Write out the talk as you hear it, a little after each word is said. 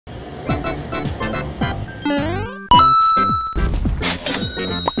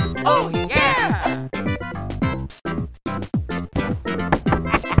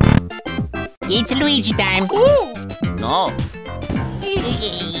It's Luigi time. No.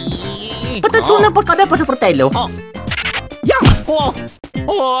 Patatsunan po kada pa sa fratello. Yeah. Oh.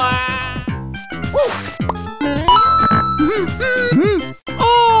 Oh.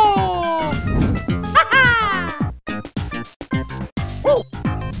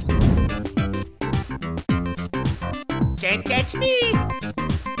 Can't catch me.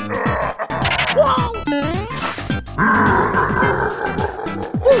 Whoa.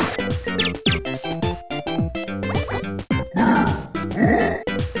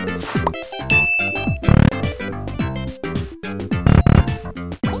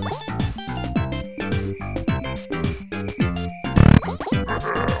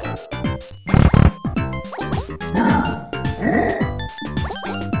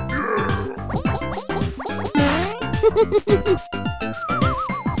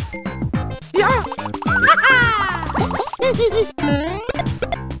 Yeah.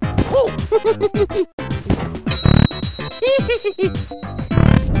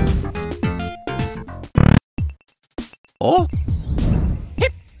 Oh.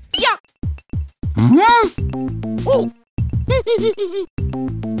 Hip. Yeah. Oh.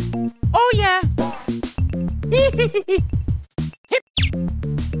 Oh yeah. Hip.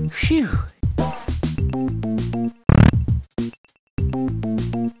 Phew.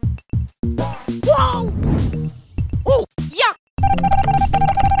 Whoa! Oh, yeah!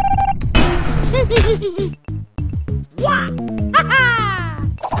 Wow! Ha-ha!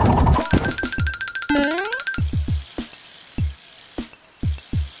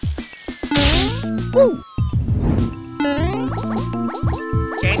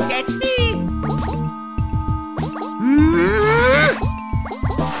 Can't catch me!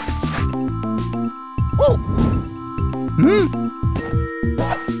 Oh!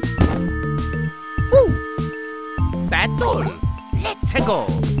 Battle! Let's go!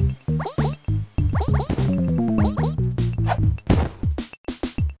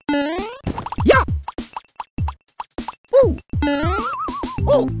 Yeah! Oh!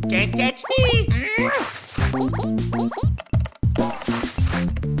 Oh! Can't catch me!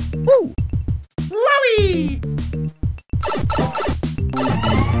 Oh! Wowie!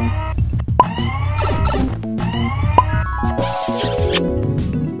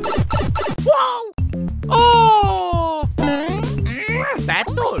 Whoa! Oh!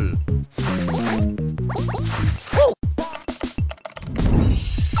 Battle! Oh!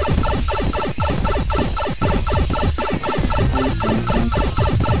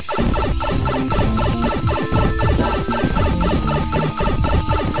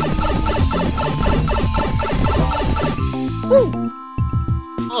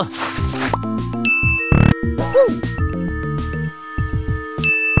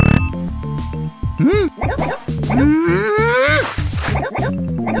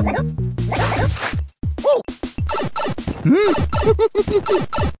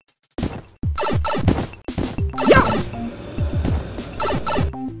 Yeah.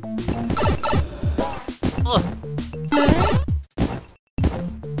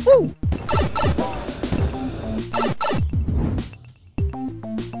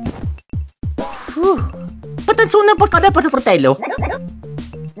 Patatsunan po kada pa sa fratello.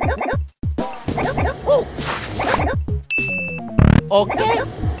 Okay.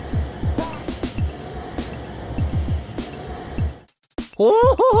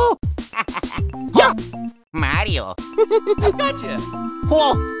 Oh! Yeah. Mario. Gotcha.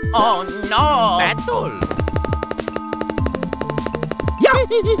 Oh! Oh no! Battle. Yeah.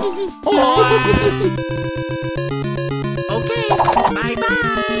 Oh. Okay. Bye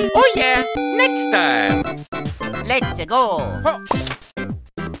bye. Oh yeah. Next time. Let's go.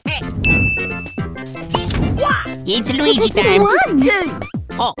 Hey. It's Luigi time.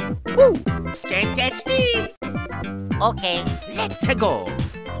 Oh. Can't catch me. Okay. Let's go.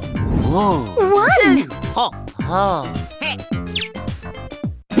 Oh. One. Oh. Oh. Hey.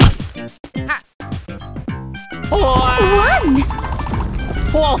 Ha. Oh. One.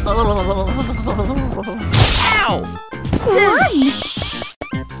 Oh. Ow. One.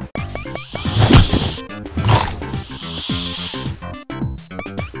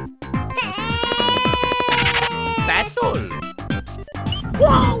 Battle.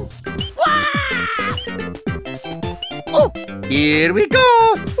 Whoa. Wow. Oh. Here we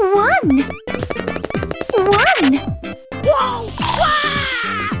go. One. One. Whoa.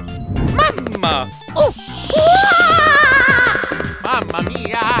 Wow. Mamma. Oh. Mamma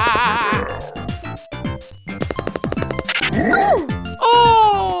mia. Oh.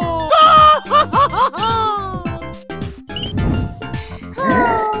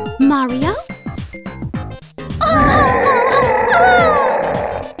 Mario?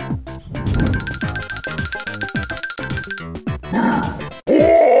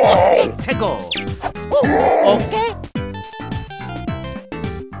 Let's go. Okay.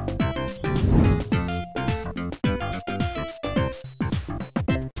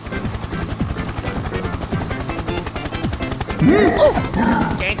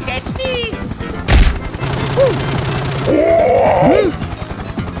 Can't catch me!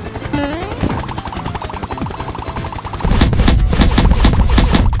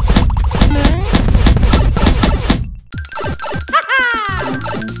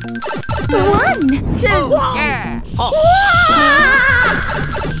 One, two. Yeah.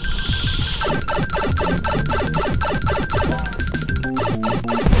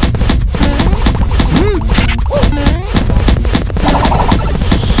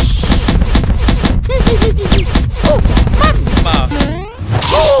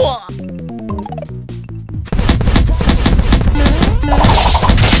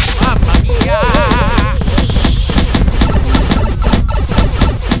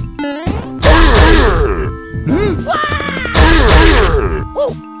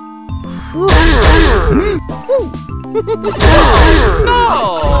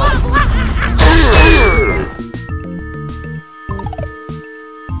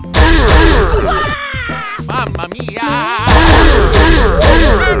 Mamma mia!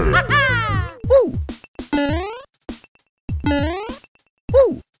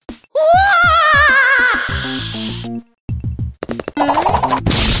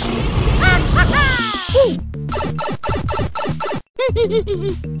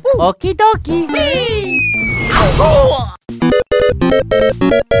 Okie dokie.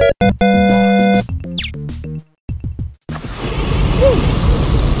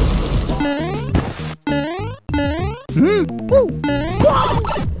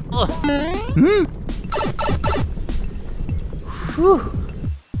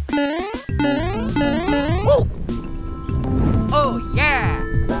 Oh yeah!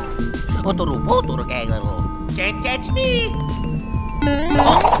 Otoro kegaro. Can't catch me!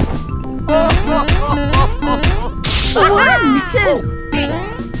 One, two.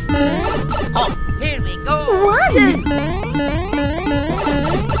 Here we go. One,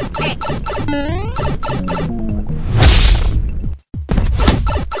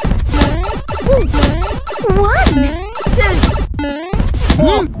 one, two.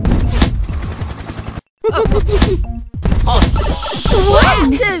 One,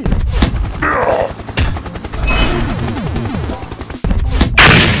 two.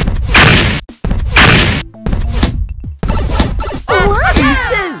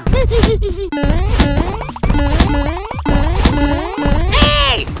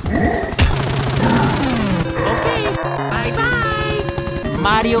 Hey! Okay, bye-bye!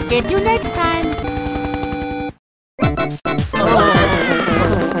 Mario, get you next time!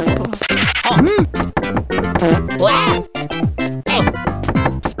 What?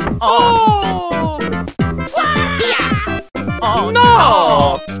 Oh! Yeah! Oh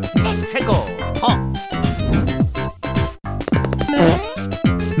No! Let's go!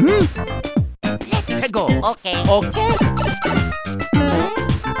 Let's go! Okay. Okay?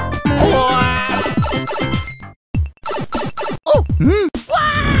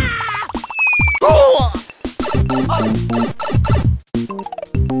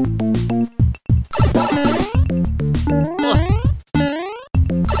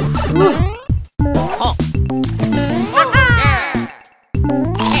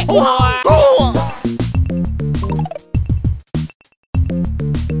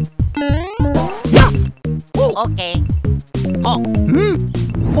 Okay.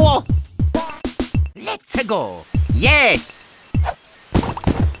 Let's go! Yes!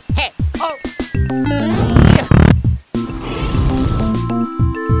 Hey! Oh!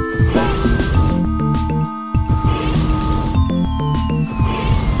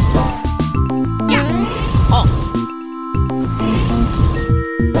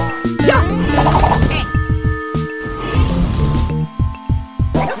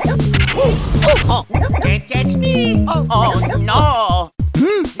 Can't catch me! Oh no!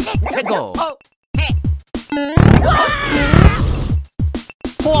 Let's go! Oh! Hey!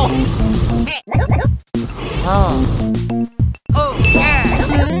 Oh! Hey! Oh! Oh yeah!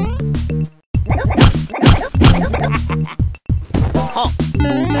 Oh!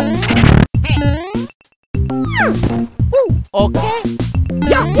 Hey! Okay?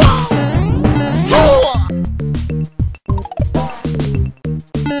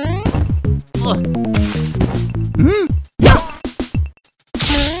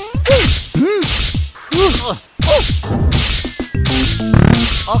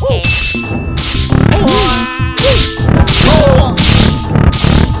 Okay.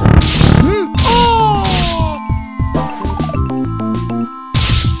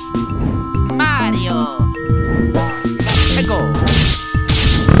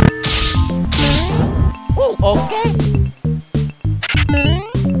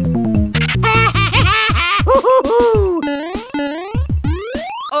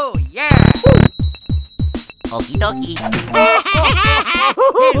 Okie dokie. Here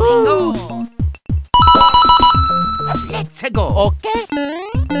we go. Let's go, okay?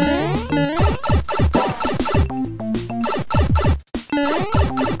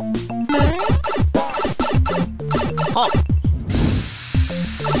 Oh.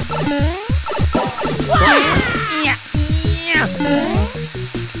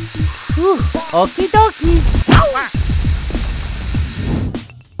 Okie dokie.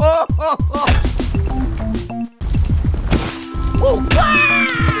 Oh, oh, oh.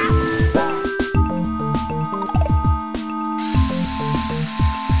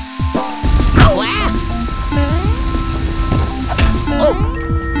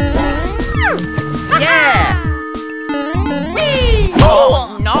 Yeah!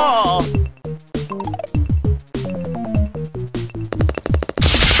 Oh, no.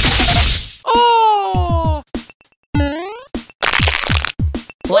 Oh!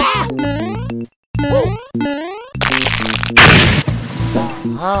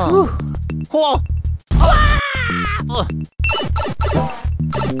 Oh. Whoa. Oh.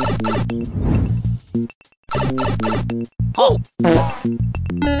 Oh.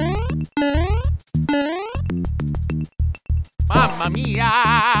 Mamma mia!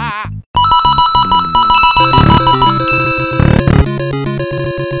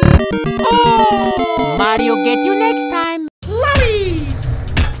 Oh! Mario, get you next time.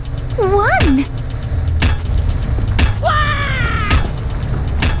 One.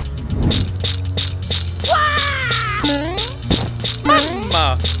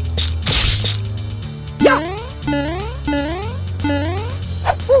 Mamma!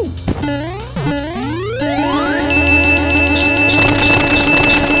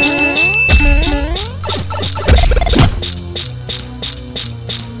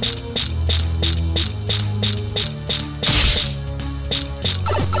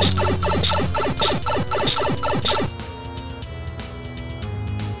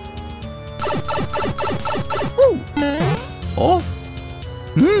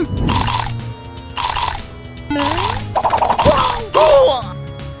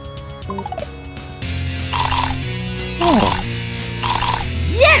 Oh!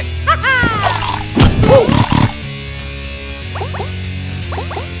 Yes!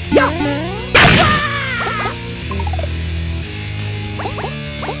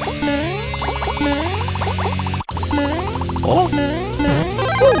 Oh!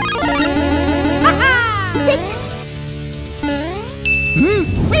 Six.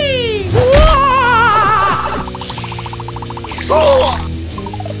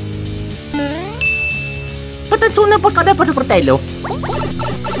 Ba't sunan po ka dapat sa fratello?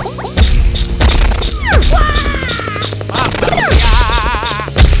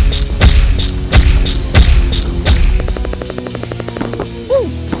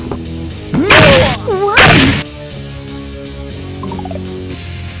 One.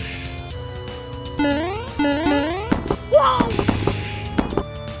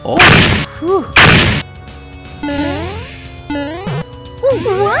 Oh!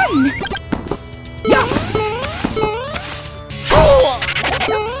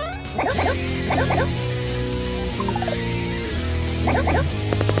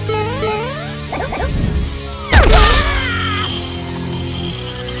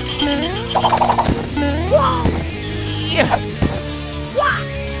 One.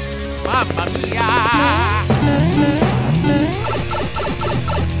 Mamma mia!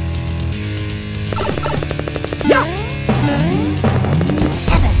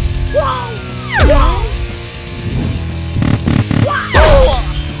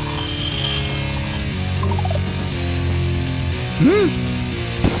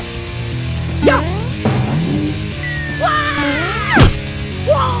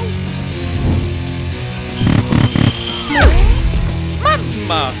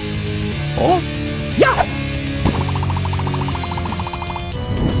 Mamma! Oh!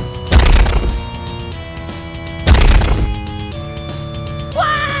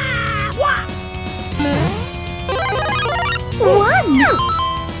 One.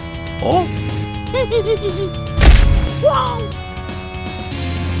 Oh!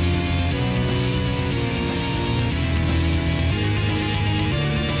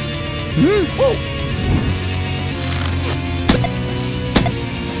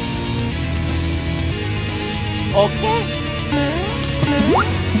 Okay.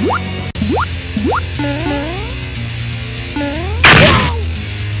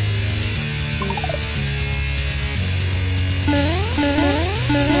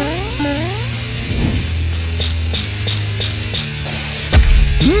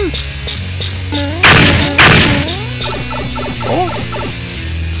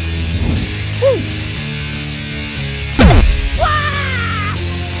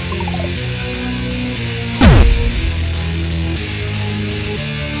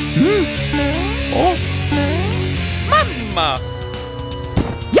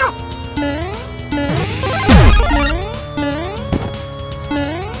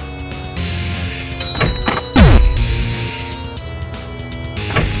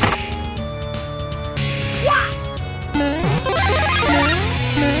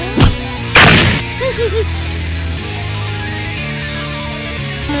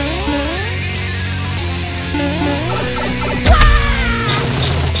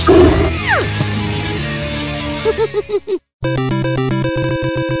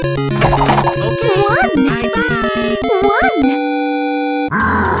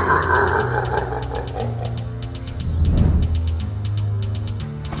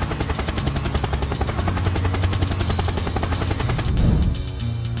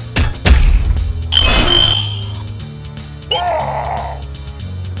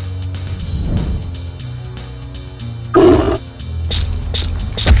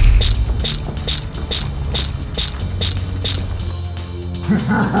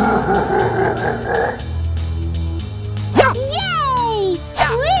 Yay!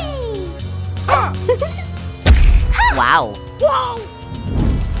 Whee! Wow.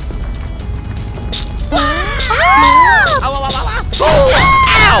 Ah!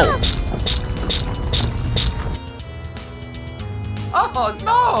 Ow! Oh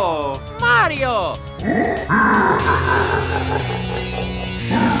no! Mario!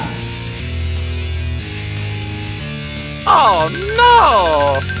 Oh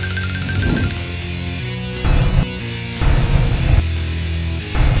no!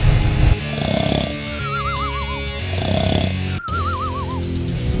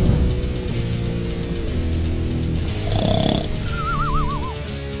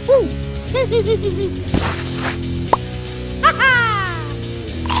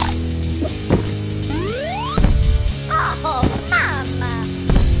 Oh, Mama!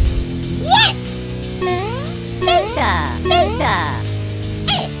 Yes! Data! Data!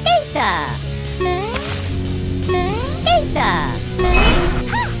 Data! Data!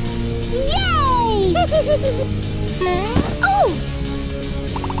 Ha! Yay! Oh!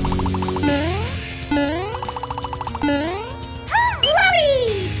 Ha! Hurry!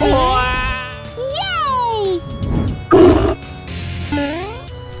 Yay!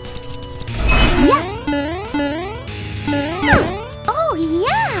 Yeah! Oh,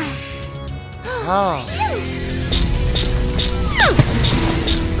 yeah! Oh. Ah!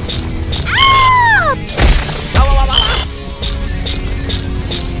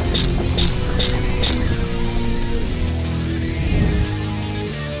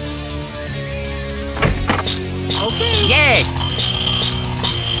 Okay. Yes!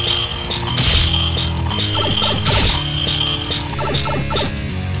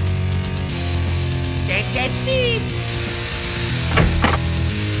 Get speed!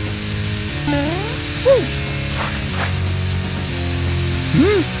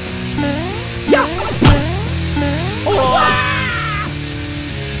 Yeah!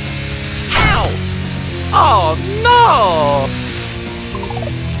 Ow! Oh no!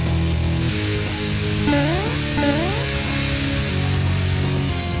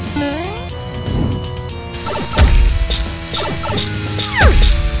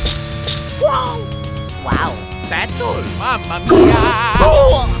 Wow. Battle! Mamma mia!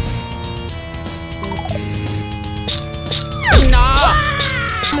 No!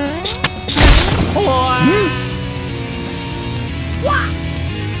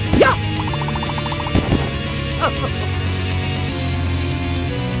 Yeah!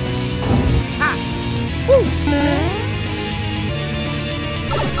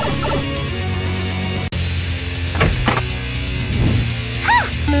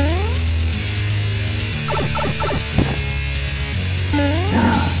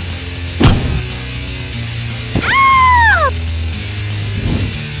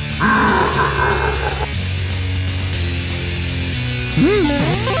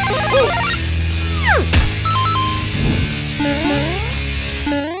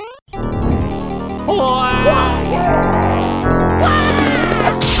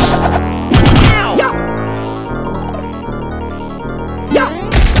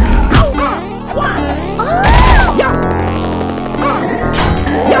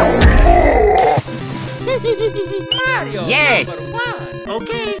 Mario! Yes! #1.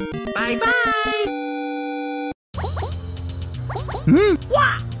 Okay, bye-bye!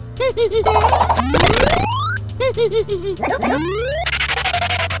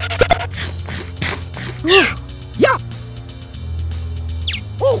 Yeah!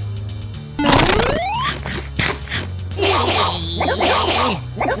 Oh!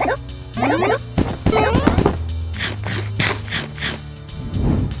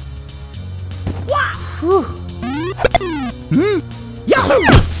 Yeah!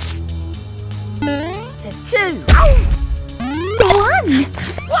 Two! One!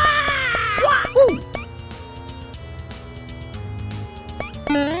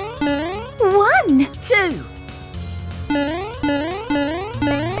 One! Two!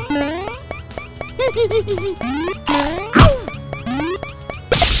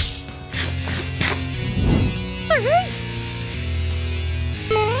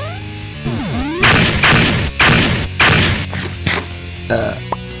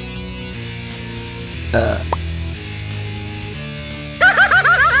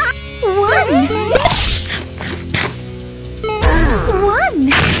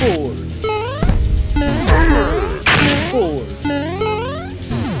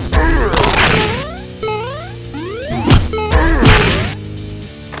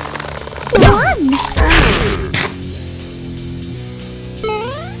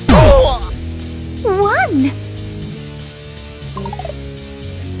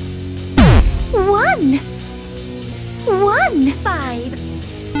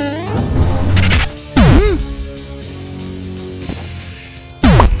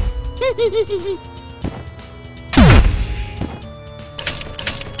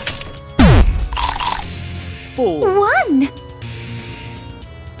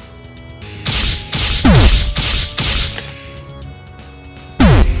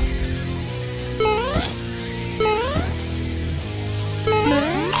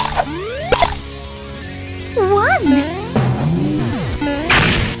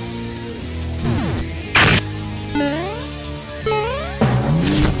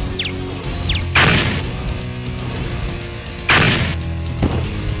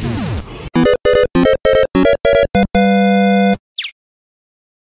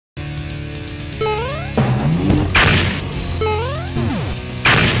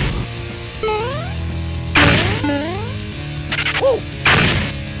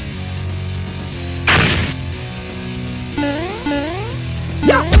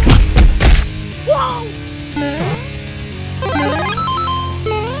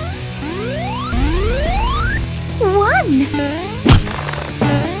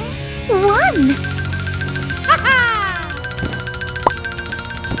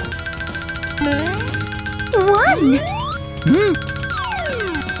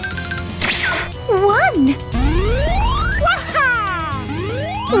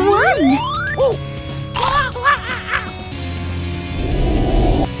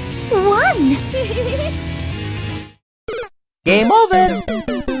 Game over!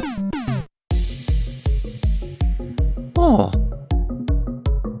 Oh.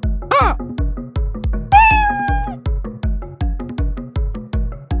 Ah.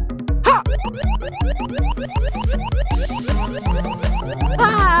 Ha.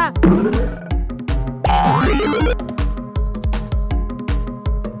 Ah. Ah.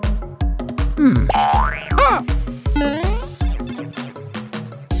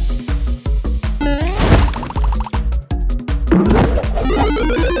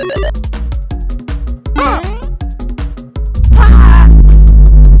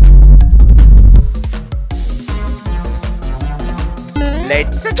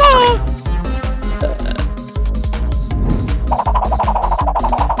 Let's go!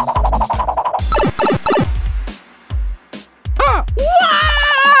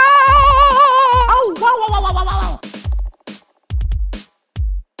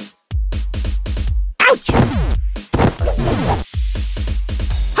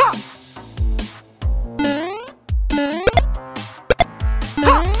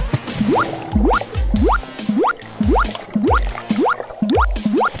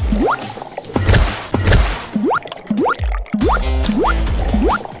 What?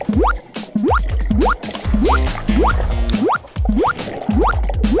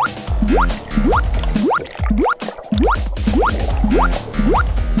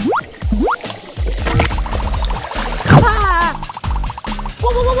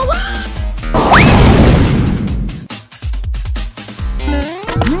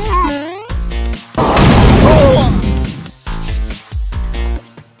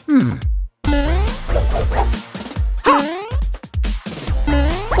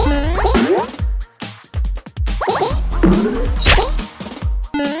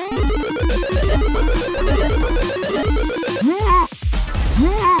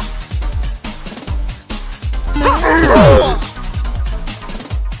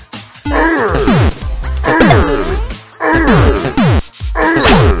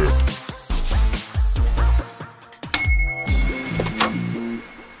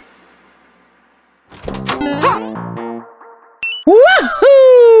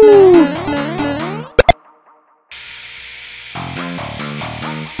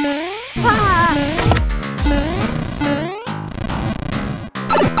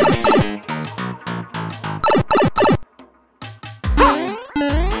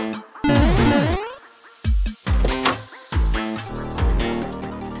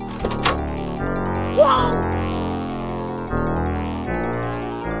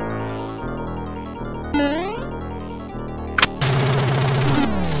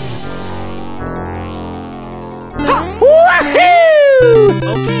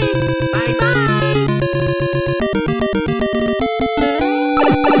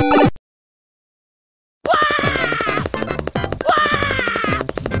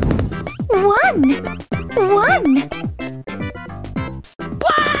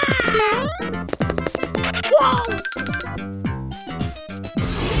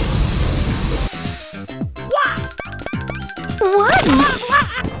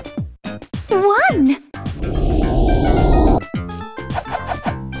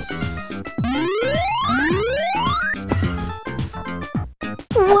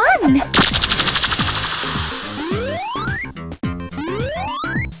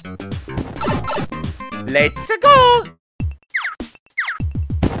 Let's go!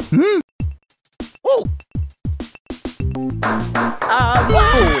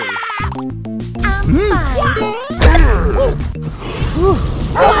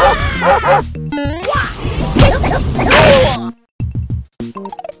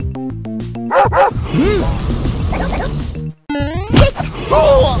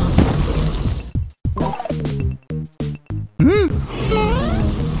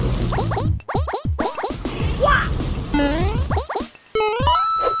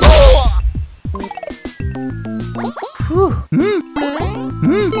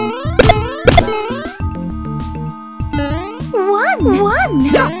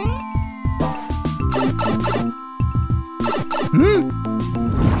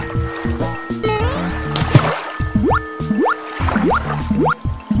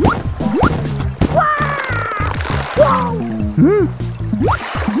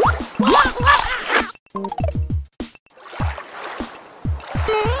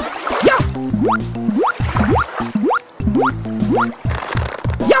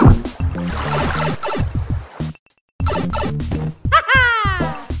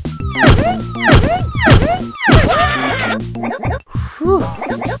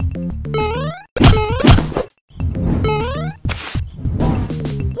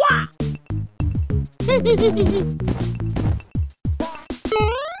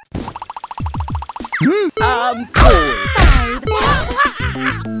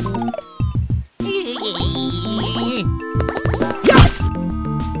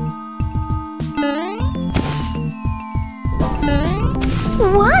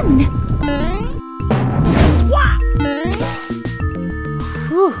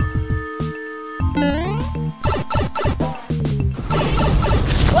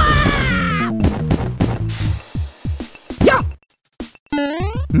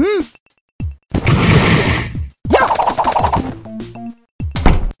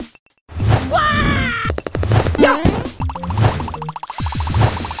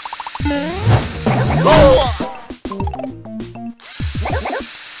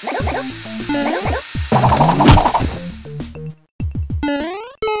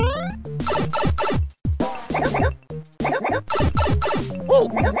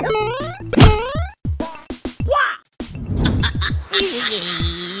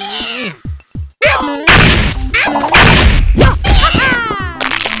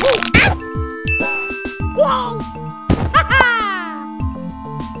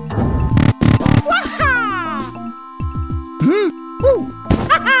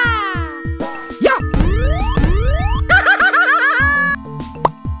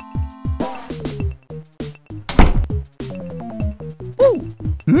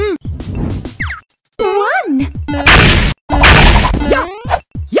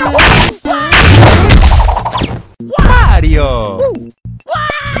 Oh!